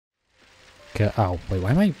because... Oh, wait,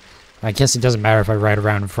 why am I... I guess it doesn't matter if I ride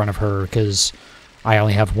around in front of her, because I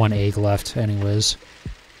only have one egg left anyways.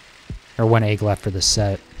 Or one egg left for the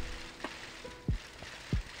set.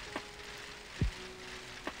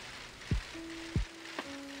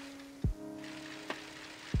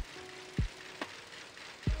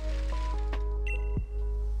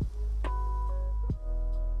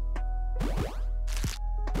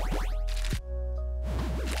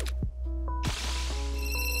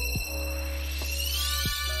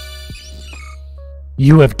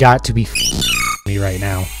 You have got to be me right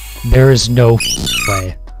now. There is no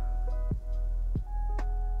way.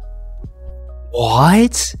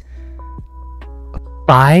 What?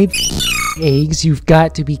 5 eggs? You've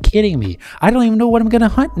got to be kidding me. I don't even know what I'm gonna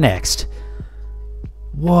hunt next.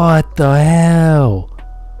 What the hell?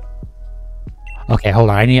 Okay, hold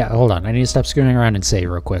on. I need to stop screwing around and say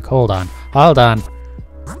real quick. Hold on. What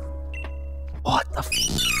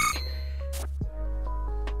the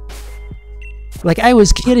Like, I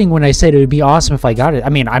was kidding when I said it would be awesome if I got it. I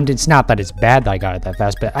mean, it's not that it's bad that I got it that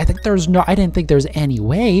fast, but I didn't think there's any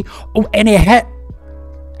way. Oh, and it had...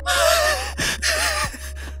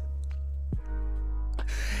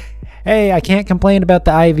 Hey, I can't complain about the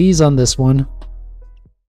IVs on this one.